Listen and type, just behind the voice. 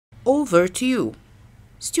over to you.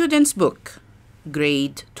 Student's Book,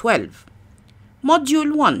 Grade 12.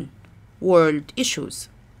 Module 1, World Issues.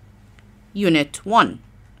 Unit 1,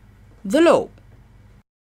 The Law.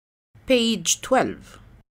 Page 12.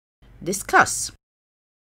 Discuss.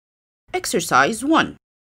 Exercise 1.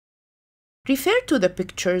 Refer to the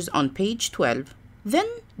pictures on page 12, then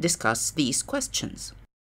discuss these questions.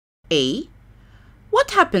 A.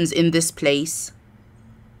 What happens in this place?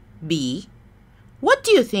 B. What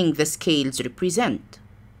do you think the scales represent?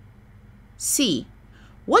 C.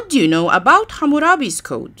 What do you know about Hammurabi's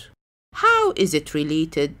code? How is it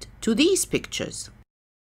related to these pictures?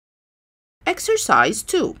 Exercise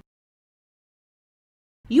 2.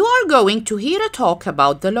 You are going to hear a talk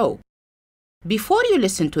about the law. Before you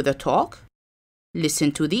listen to the talk,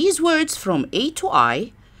 listen to these words from A to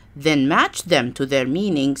I, then match them to their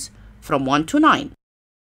meanings from 1 to 9.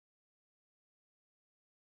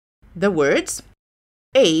 The words: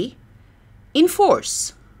 A.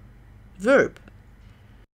 Enforce, verb.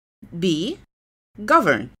 B.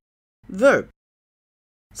 Govern, verb.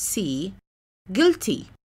 C. Guilty.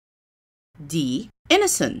 D.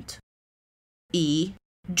 Innocent. E.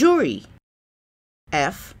 Jury.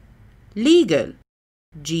 F. Legal.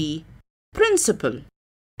 G. Principle.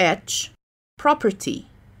 H. Property.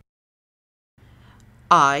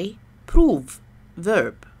 I. Prove,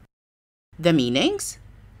 verb. The meanings: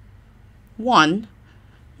 1.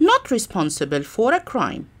 Not responsible for a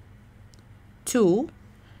crime. 2.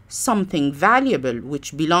 Something valuable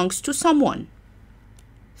which belongs to someone.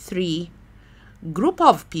 3. Group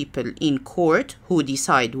of people in court who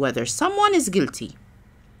decide whether someone is guilty.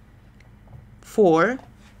 4.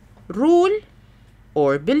 Rule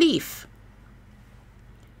or belief.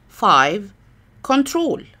 5.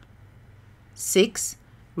 Control. 6.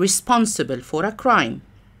 Responsible for a crime.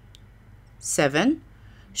 7.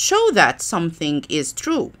 Show that something is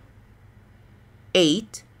true.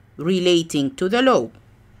 8. Relating to the law.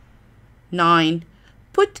 9.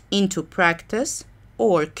 Put into practice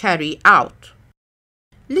or carry out.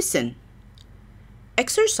 Listen.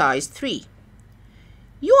 Exercise 3.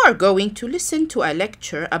 You are going to listen to a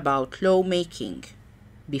lecture about lawmaking.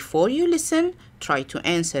 Before you listen, try to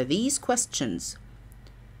answer these questions.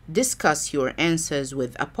 Discuss your answers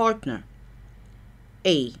with a partner.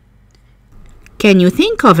 A. Can you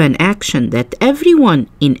think of an action that everyone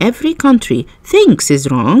in every country thinks is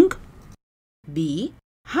wrong? B.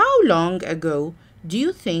 How long ago do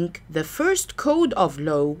you think the first code of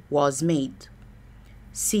law was made?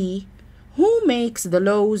 C. Who makes the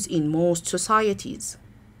laws in most societies?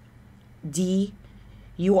 D.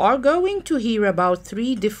 You are going to hear about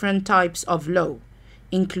 3 different types of law,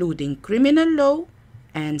 including criminal law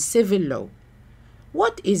and civil law.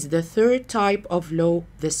 What is the 3rd type of law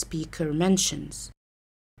the speaker mentions?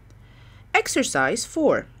 Exercise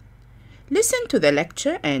 4. Listen to the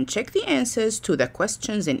lecture and check the answers to the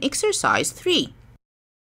questions in Exercise 3.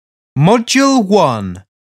 Module 1,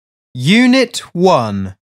 Unit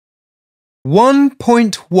 1,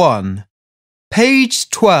 1.1, page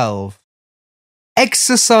 12,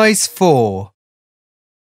 Exercise 4.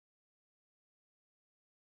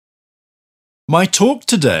 My talk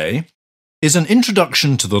today is an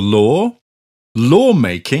introduction to the law,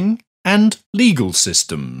 lawmaking, and legal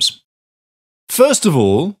systems. First of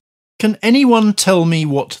all, can anyone tell me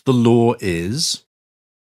what the law is?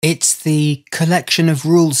 It's the collection of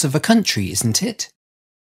rules of a country, isn't it?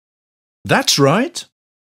 That's right.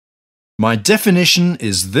 My definition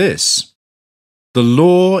is this. The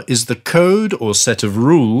law is the code or set of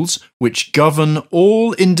rules which govern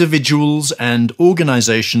all individuals and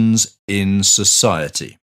organizations in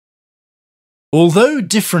society. Although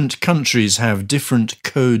different countries have different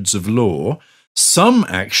codes of law, some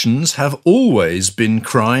actions have always been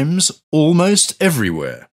crimes almost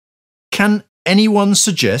everywhere. Can anyone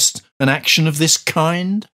suggest an action of this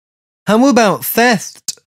kind? How about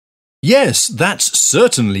theft? Yes, that's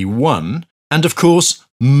certainly one, and of course,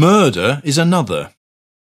 murder is another.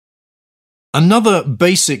 Another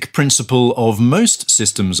basic principle of most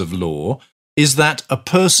systems of law is that a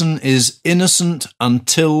person is innocent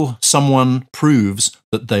until someone proves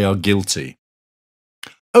that they are guilty.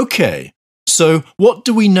 Okay, so what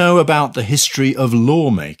do we know about the history of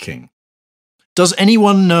lawmaking? Does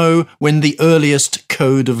anyone know when the earliest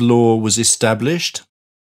code of law was established?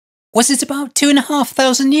 Was it about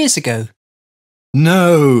 2,500 years ago?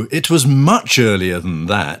 No, it was much earlier than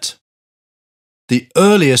that. The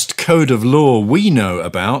earliest code of law we know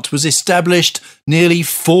about was established nearly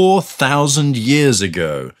 4,000 years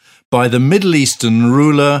ago by the Middle Eastern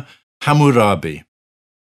ruler Hammurabi.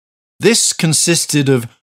 This consisted of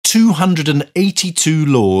 282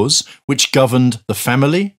 laws which governed the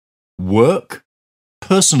family, work,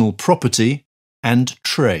 personal property, and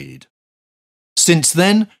trade. Since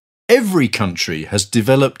then, every country has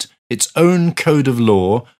developed its own code of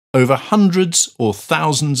law over hundreds or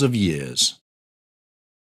thousands of years.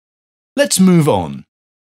 Let's move on.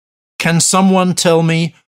 Can someone tell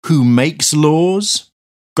me who makes laws?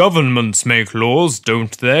 Governments make laws,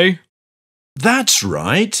 don't they? That's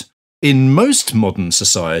right. In most modern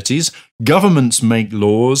societies, governments make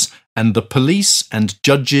laws and the police and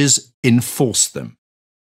judges enforce them.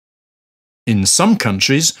 In some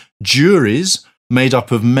countries, juries, made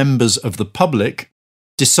up of members of the public,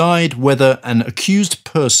 decide whether an accused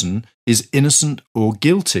person is innocent or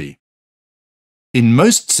guilty. In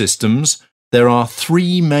most systems, there are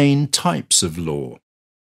three main types of law.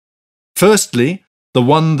 Firstly, the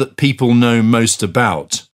one that people know most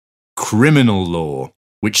about, criminal law,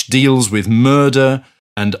 which deals with murder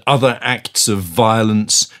and other acts of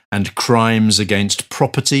violence and crimes against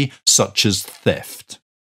property such as theft.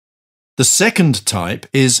 The second type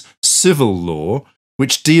is civil law,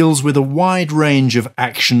 which deals with a wide range of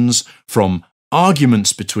actions from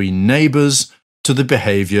arguments between neighbours to the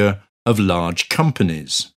behaviour of large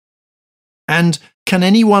companies. And can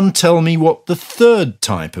anyone tell me what the third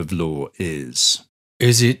type of law is?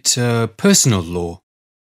 Is it personal law?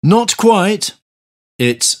 Not quite.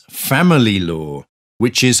 It's family law,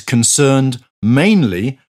 which is concerned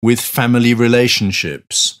mainly with family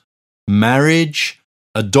relationships, marriage,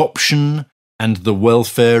 adoption, and the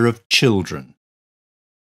welfare of children.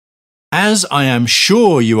 As I am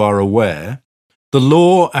sure you are aware, the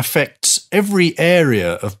law affects every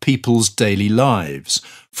area of people's daily lives,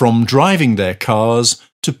 from driving their cars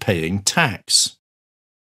to paying tax.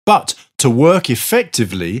 But to work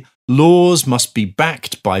effectively, laws must be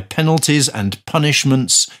backed by penalties and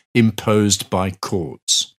punishments imposed by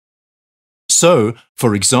courts. So,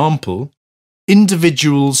 for example,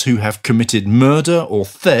 individuals who have committed murder or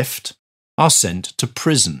theft are sent to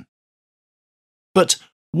prison. But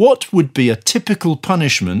what would be a typical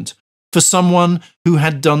punishment for someone who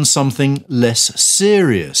had done something less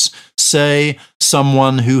serious, say,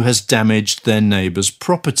 someone who has damaged their neighbour's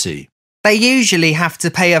property? They usually have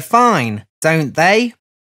to pay a fine, don't they?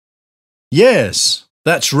 Yes,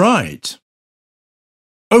 that's right.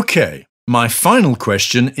 OK, my final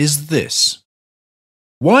question is this.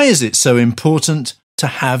 Why is it so important to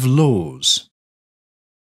have laws?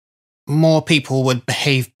 More people would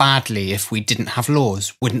behave badly if we didn't have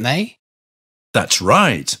laws, wouldn't they? That's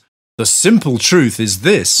right. The simple truth is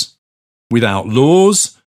this. Without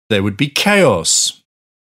laws, there would be chaos.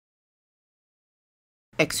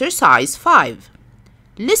 Exercise 5.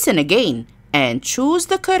 Listen again and choose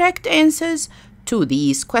the correct answers to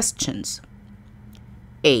these questions.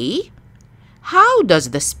 A. How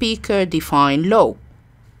does the speaker define law?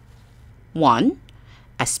 1.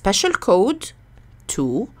 A special code.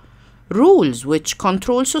 2. Rules which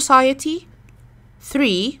control society.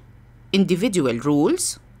 3. Individual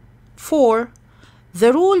rules. 4.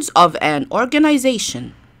 The rules of an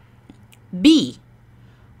organization. B.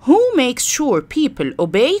 Who makes sure people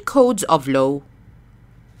obey codes of law?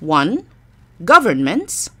 1.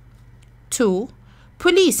 Governments. 2.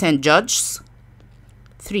 Police and judges.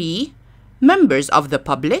 3. Members of the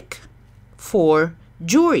public. 4.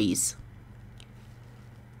 Juries.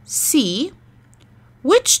 C.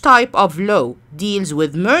 Which type of law deals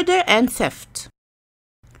with murder and theft?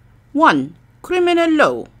 1. Criminal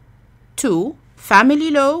law. 2. Family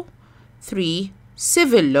law. 3.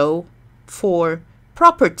 Civil law. 4.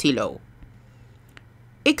 Property law.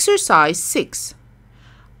 Exercise 6.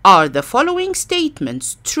 Are the following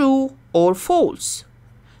statements true or false?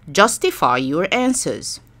 Justify your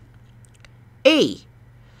answers. A.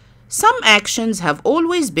 Some actions have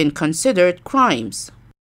always been considered crimes.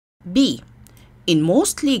 B. In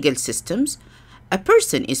most legal systems, a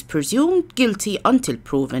person is presumed guilty until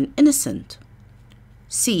proven innocent.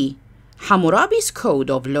 C. Hammurabi's code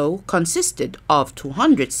of law consisted of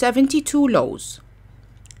 272 laws.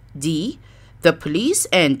 D. The police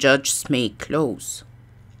and judges make laws.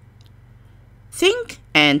 Think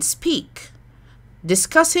and speak.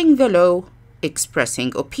 Discussing the law,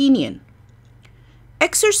 expressing opinion.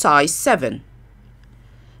 Exercise 7.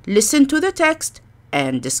 Listen to the text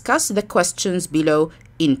and discuss the questions below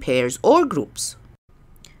in pairs or groups.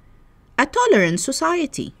 A tolerant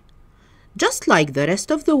society. Just like the rest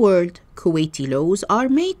of the world, Kuwaiti laws are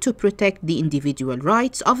made to protect the individual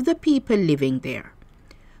rights of the people living there.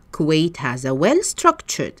 Kuwait has a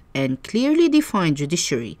well-structured and clearly defined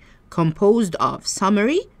judiciary composed of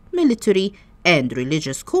summary, military, and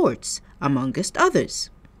religious courts, amongst others.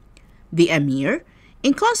 The Emir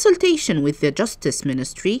in consultation with the Justice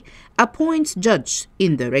Ministry, appoints judge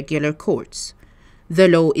in the regular courts. The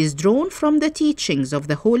law is drawn from the teachings of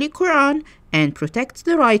the Holy Quran and protects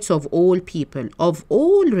the rights of all people of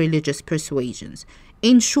all religious persuasions,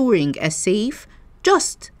 ensuring a safe,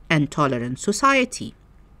 just, and tolerant society.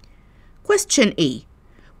 Question A.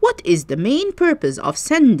 What is the main purpose of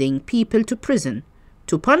sending people to prison?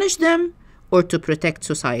 To punish them or to protect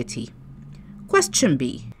society? Question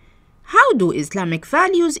B. How do Islamic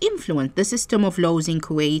values influence the system of laws in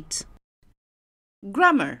Kuwait?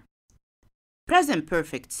 Grammar. Present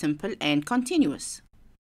perfect simple and continuous.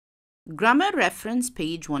 Grammar reference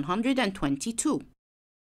page 122.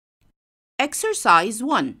 Exercise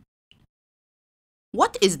 1.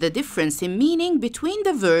 What is the difference in meaning between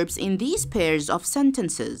the verbs in these pairs of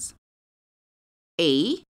sentences?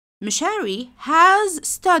 A. Mishari has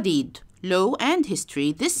studied law and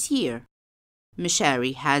history this year.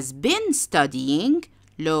 Mishari has been studying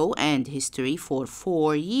law and history for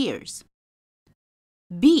 4 years.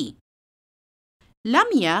 B.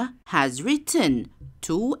 Lamia has written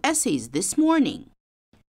 2 essays this morning.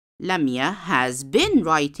 Lamia has been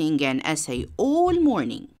writing an essay all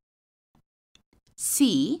morning.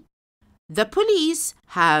 C. The police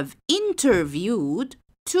have interviewed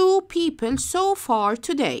 2 people so far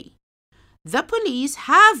today. The police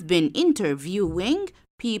have been interviewing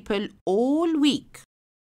people all week.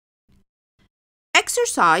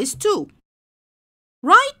 Exercise 2.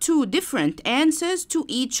 Write 2 different answers to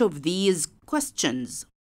each of these questions.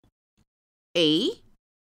 A.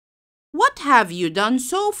 What have you done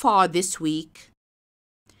so far this week?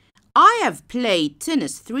 I have played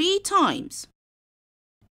tennis 3 times.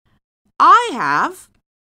 I have.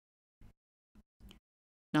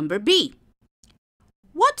 Number B.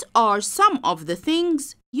 What are some of the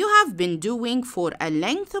things you have been doing for a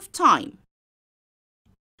length of time?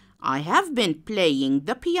 I have been playing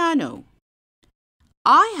the piano.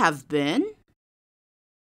 I have been.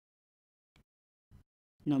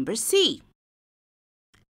 Number C.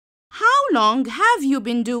 How long have you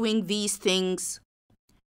been doing these things?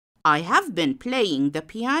 I have been playing the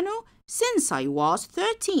piano since I was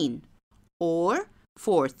 13, or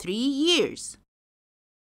for 3 years.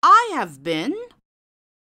 I have been.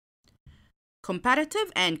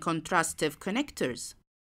 Comparative and contrastive connectors.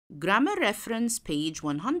 Grammar reference page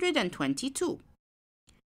 122.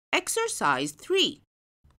 Exercise 3.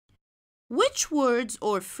 Which words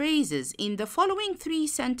or phrases in the following 3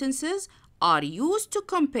 sentences are used to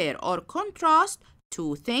compare or contrast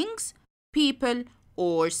 2 things, people,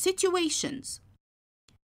 or situations?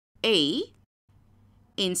 A.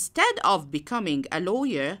 Instead of becoming a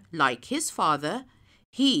lawyer like his father,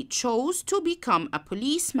 he chose to become a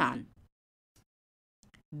policeman.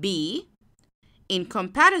 B. In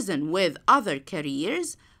comparison with other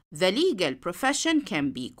careers, the legal profession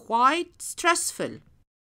can be quite stressful.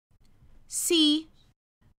 C.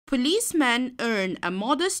 Policemen earn a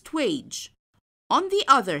modest wage. On the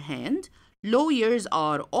other hand, lawyers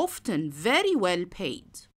are often very well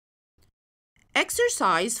paid.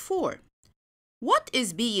 Exercise 4. What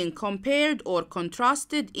is being compared or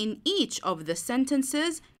contrasted in each of the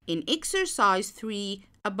sentences in exercise 3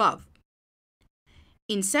 above?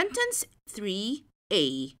 In sentence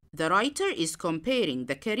 3A, the writer is comparing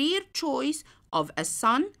the career choice of a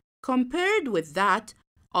son compared with that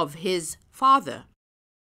of his father.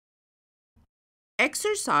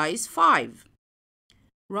 Exercise 5.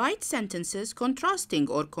 Write sentences contrasting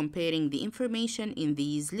or comparing the information in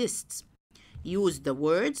these lists. Use the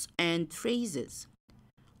words and phrases.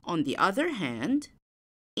 On the other hand,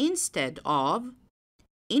 instead of,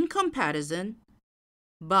 in comparison,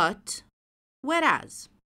 but, whereas.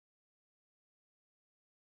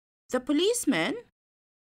 The policemen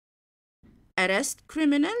arrest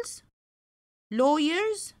criminals,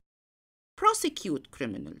 lawyers prosecute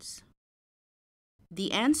criminals.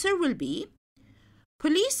 The answer will be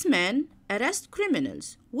policemen arrest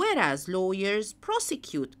criminals, whereas lawyers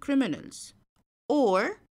prosecute criminals.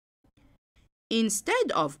 Or,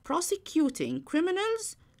 instead of prosecuting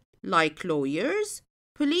criminals, like lawyers,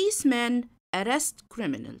 policemen arrest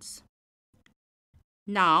criminals.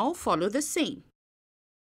 Now follow the same.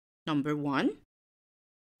 Number 1.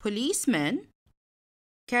 Policemen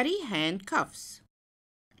carry handcuffs.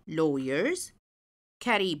 Lawyers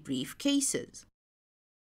carry briefcases.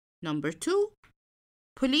 Number 2.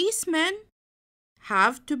 Policemen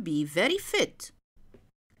have to be very fit.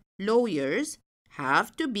 Lawyers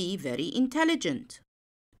have to be very intelligent.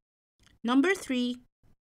 Number 3.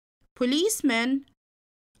 Policemen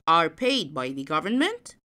are paid by the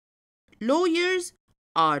government. Lawyers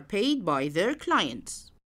are paid by their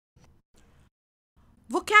clients.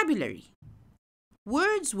 Vocabulary.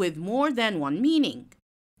 Words with more than one meaning.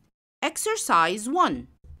 Exercise 1.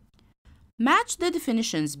 Match the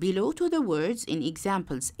definitions below to the words in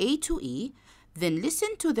examples A to E, then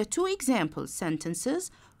listen to the 2 example sentences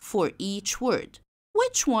for each word.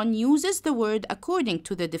 Which one uses the word according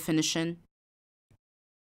to the definition?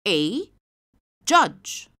 A.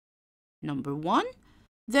 Judge. Number 1.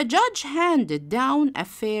 The judge handed down a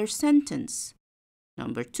fair sentence.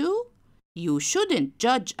 Number 2. You shouldn't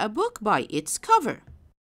judge a book by its cover.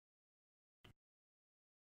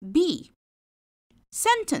 B.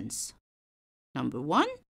 Sentence. Number 1.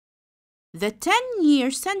 The 10-year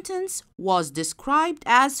sentence was described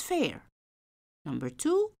as fair. Number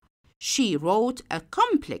 2. She wrote a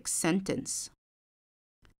complex sentence.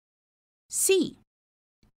 C.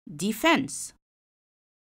 Defense.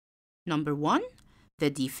 Number 1. The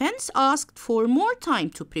defense asked for more time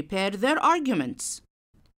to prepare their arguments.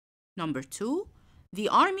 Number 2. The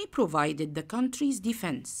army provided the country's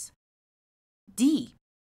defense. D.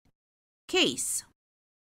 Case.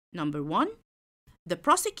 Number 1. The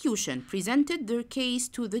prosecution presented their case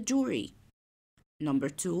to the jury. Number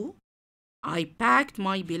 2. I packed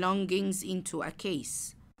my belongings into a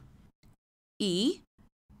case. E.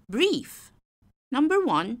 Brief. Number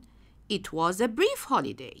 1. It was a brief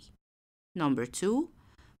holiday. Number 2.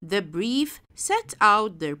 The brief set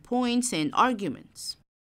out their points and arguments.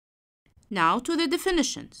 Now to the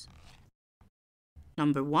definitions.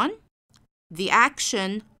 Number 1. The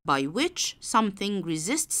action by which something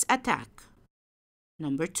resists attack.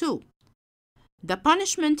 Number 2. The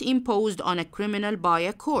punishment imposed on a criminal by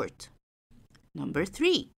a court. Number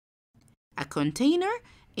 3. A container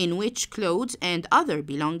in which clothes and other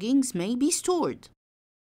belongings may be stored.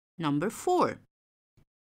 Number 4.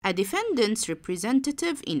 A defendant's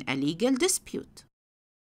representative in a legal dispute.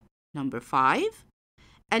 Number 5.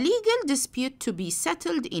 A legal dispute to be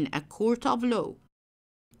settled in a court of law.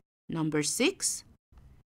 Number 6.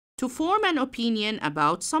 To form an opinion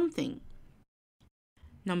about something.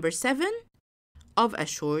 Number 7. Of a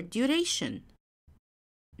short duration.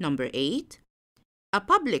 Number 8. A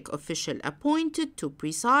public official appointed to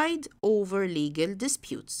preside over legal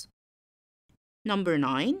disputes. Number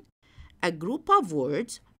 9. A group of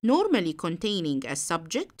words normally containing a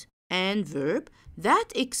subject and verb that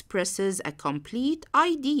expresses a complete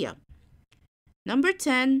idea. Number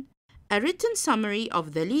 10. A written summary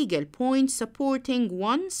of the legal points supporting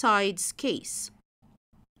one side's case.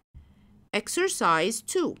 Exercise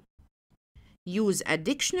 2. Use a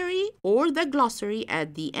dictionary or the glossary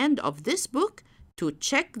at the end of this book to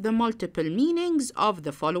check the multiple meanings of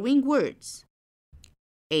the following words.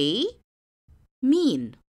 A.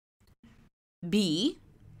 Mean. B.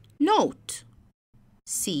 Note.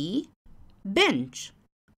 C. Bench.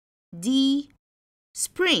 D.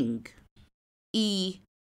 Spring. E.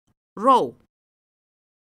 Row.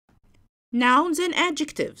 Nouns and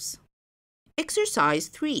adjectives. Exercise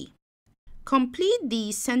 3. Complete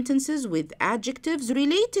these sentences with adjectives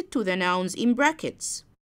related to the nouns in brackets.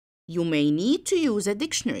 You may need to use a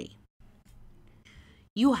dictionary.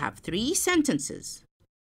 You have 3 sentences.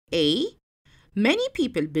 A. Many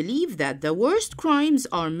people believe that the worst crimes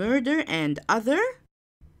are murder and other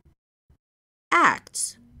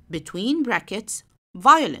acts, between brackets,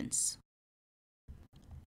 violence.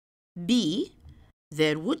 B.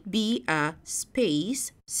 There would be a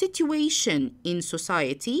space situation in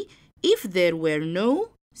society if there were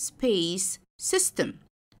no space system,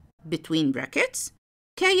 between brackets,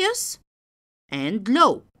 chaos and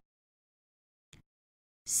law.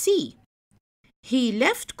 C. He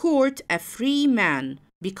left court a free man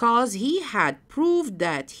because he had proved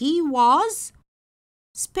that he was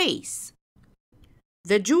space.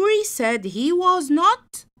 The jury said he was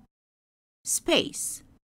not space,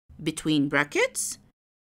 between brackets,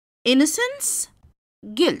 innocence,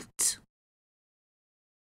 guilt.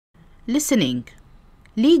 Listening.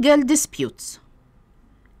 Legal disputes.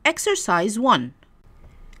 Exercise 1.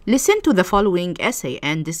 Listen to the following essay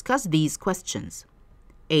and discuss these questions.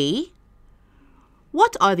 A.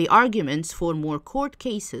 What are the arguments for more court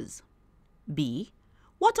cases? B.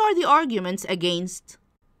 What are the arguments against?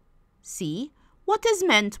 C. What is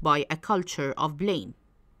meant by a culture of blame?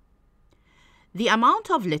 The amount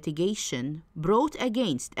of litigation brought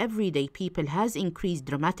against everyday people has increased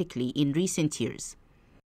dramatically in recent years.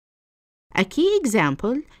 A key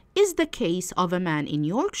example is the case of a man in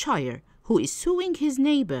Yorkshire who is suing his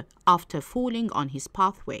neighbor after falling on his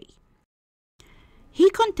pathway. He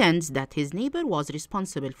contends that his neighbor was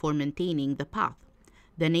responsible for maintaining the path.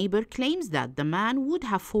 The neighbor claims that the man would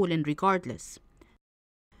have fallen regardless.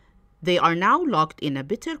 They are now locked in a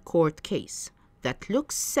bitter court case that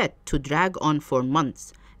looks set to drag on for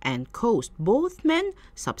months, and cost both men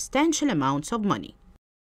substantial amounts of money.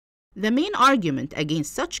 The main argument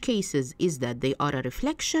against such cases is that they are a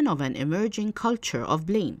reflection of an emerging culture of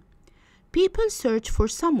blame. People search for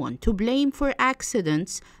someone to blame for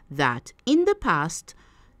accidents that, in the past,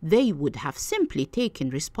 they would have simply taken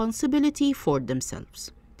responsibility for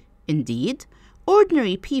themselves. Indeed,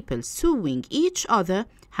 ordinary people suing each other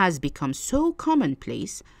has become so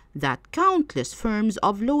commonplace that countless firms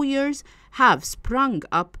of lawyers have sprung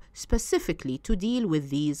up specifically to deal with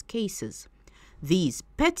these cases. These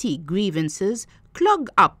petty grievances clog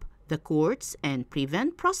up the courts and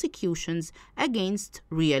prevent prosecutions against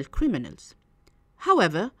real criminals.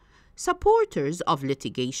 However, supporters of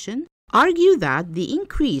litigation argue that the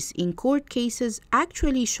increase in court cases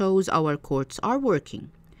actually shows our courts are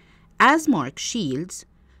working. As Mark Shields,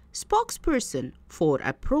 spokesperson for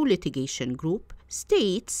a pro-litigation group,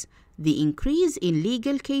 states, the increase in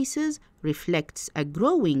legal cases reflects a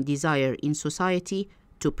growing desire in society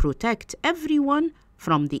to protect everyone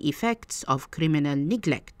from the effects of criminal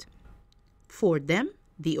neglect. For them,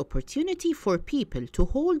 the opportunity for people to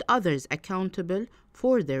hold others accountable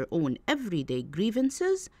for their own everyday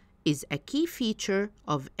grievances is a key feature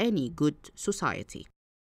of any good society.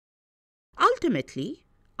 Ultimately,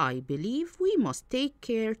 I believe we must take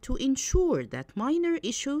care to ensure that minor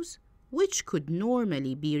issues, which could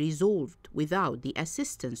normally be resolved without the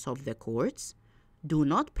assistance of the courts, do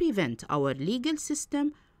not prevent our legal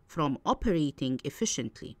system from operating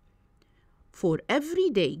efficiently. For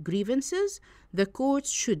everyday grievances, the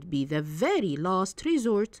courts should be the very last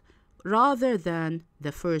resort rather than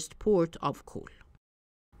the first port of call.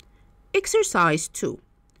 Exercise 2.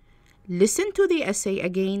 Listen to the essay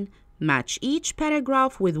again. Match each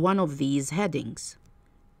paragraph with one of these headings.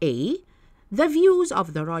 A. The views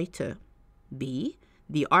of the writer. B.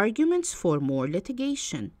 The arguments for more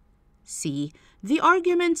litigation. C. The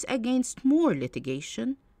arguments against more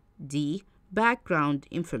litigation. D. Background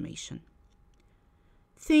information.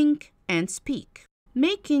 Think and speak.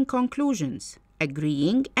 Making conclusions,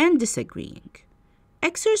 agreeing and disagreeing.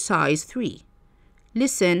 Exercise 3.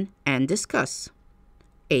 Listen and discuss.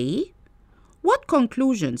 A. What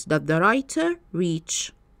conclusions does the writer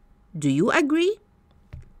reach? Do you agree?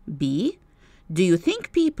 B. Do you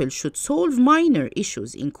think people should solve minor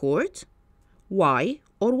issues in court? Why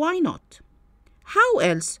or why not? How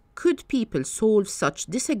else could people solve such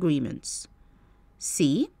disagreements?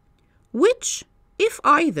 C. Which, if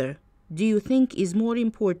either, do you think is more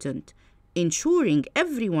important, ensuring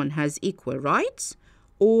everyone has equal rights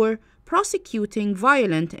or prosecuting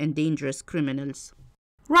violent and dangerous criminals?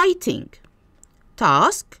 Writing.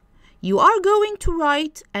 Task. You are going to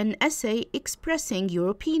write an essay expressing your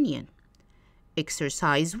opinion.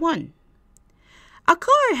 Exercise 1. A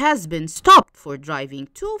car has been stopped for driving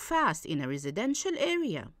too fast in a residential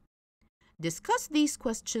area. Discuss these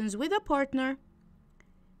questions with a partner.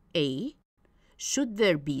 A. Should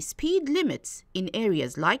there be speed limits in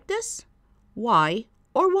areas like this? Why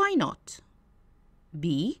or why not?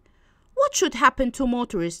 B. What should happen to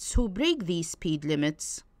motorists who break these speed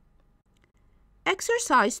limits?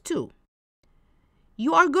 Exercise 2.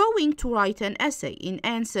 You are going to write an essay in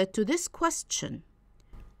answer to this question.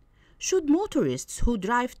 Should motorists who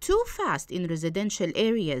drive too fast in residential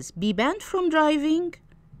areas be banned from driving?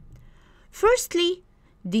 Firstly,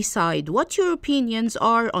 decide what your opinions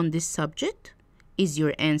are on this subject. Is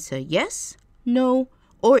your answer yes, no,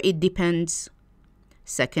 or it depends?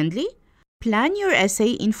 Secondly, plan your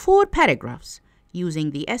essay in 4 paragraphs, using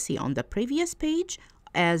the essay on the previous page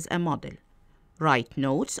as a model. Write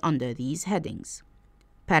notes under these headings.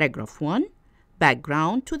 Paragraph 1,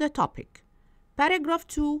 background to the topic. Paragraph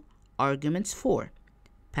 2, arguments for.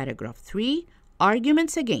 Paragraph 3,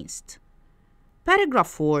 arguments against. Paragraph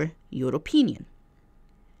 4, your opinion.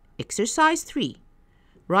 Exercise 3.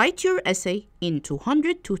 Write your essay in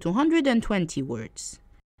 200 to 220 words.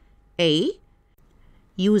 A.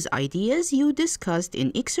 Use ideas you discussed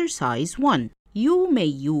in exercise 1. You may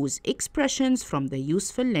use expressions from the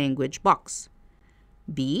useful language box.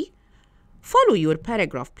 B. Follow your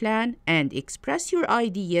paragraph plan and express your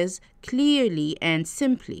ideas clearly and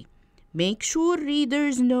simply. Make sure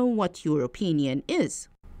readers know what your opinion is.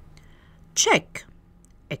 Check.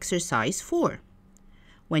 Exercise 4.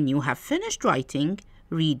 When you have finished writing,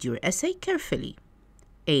 read your essay carefully.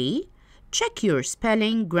 A. Check your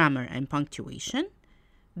spelling, grammar, and punctuation.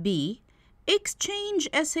 B. Exchange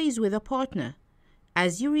essays with a partner.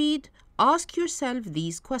 As you read, ask yourself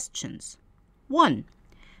these questions. 1.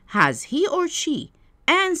 Has he or she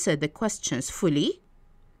answered the questions fully?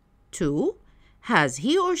 2. Has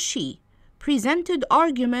he or she presented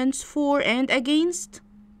arguments for and against?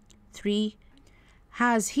 3.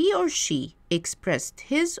 Has he or she expressed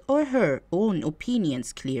his or her own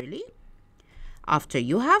opinions clearly? After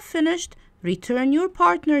you have finished, return your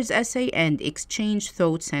partner's essay and exchange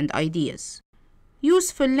thoughts and ideas.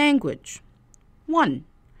 Useful language. 1.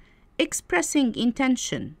 Expressing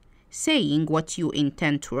intention, saying what you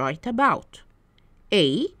intend to write about.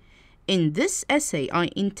 A. In this essay, I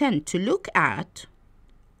intend to look at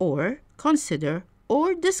or consider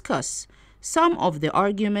or discuss some of the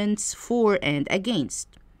arguments for and against.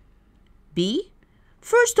 B.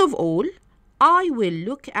 First of all, I will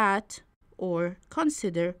look at or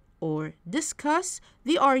consider or discuss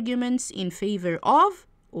the arguments in favor of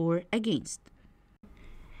or against.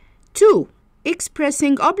 2.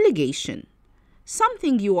 Expressing obligation,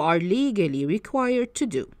 something you are legally required to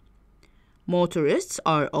do. Motorists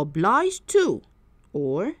are obliged to,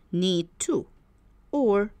 or need to,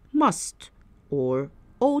 or must, or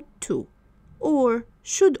ought to, or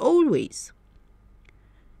should always.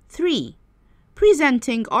 3.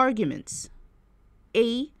 Presenting arguments.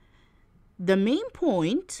 A. The main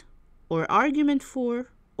point or argument for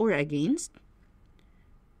or against.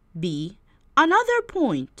 B. Another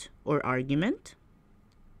point or argument.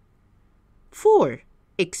 4.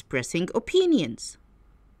 Expressing opinions.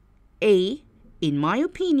 A. In my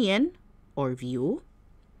opinion or view.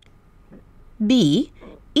 B.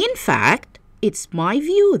 In fact, it's my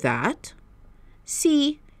view that.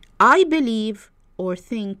 C. I believe or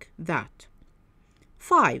think that.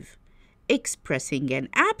 5. Expressing an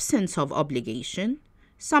absence of obligation,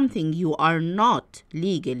 something you are not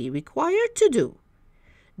legally required to do.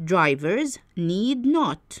 Drivers need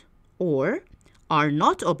not, or are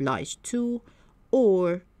not obliged to,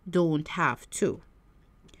 or don't have to.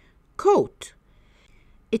 Quote,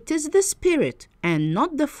 it is the spirit and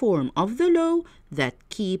not the form of the law that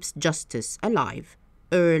keeps justice alive.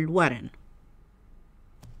 Earl Warren.